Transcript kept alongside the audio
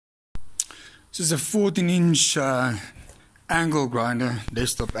This is a 14-inch angle grinder,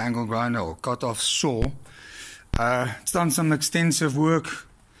 desktop angle grinder or cut-off saw. It's done some extensive work.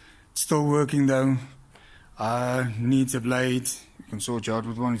 It's still working though. Needs a blade. You can sort you out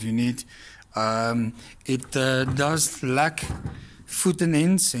with one if you need. It does lack foot and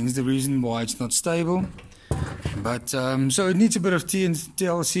ends, hence the reason why it's not stable. But so it needs a bit of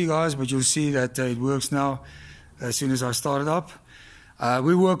TLC, guys, but you'll see that it works now as soon as I start it up.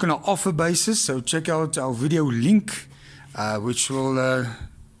 We work on an offer basis, so check out our video link, which will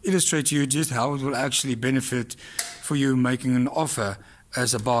illustrate to you just how it will actually benefit for you making an offer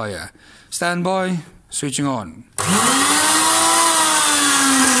as a buyer. Stand by, switching on.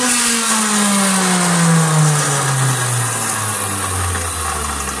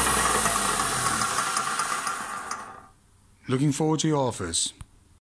 Looking forward to your offers.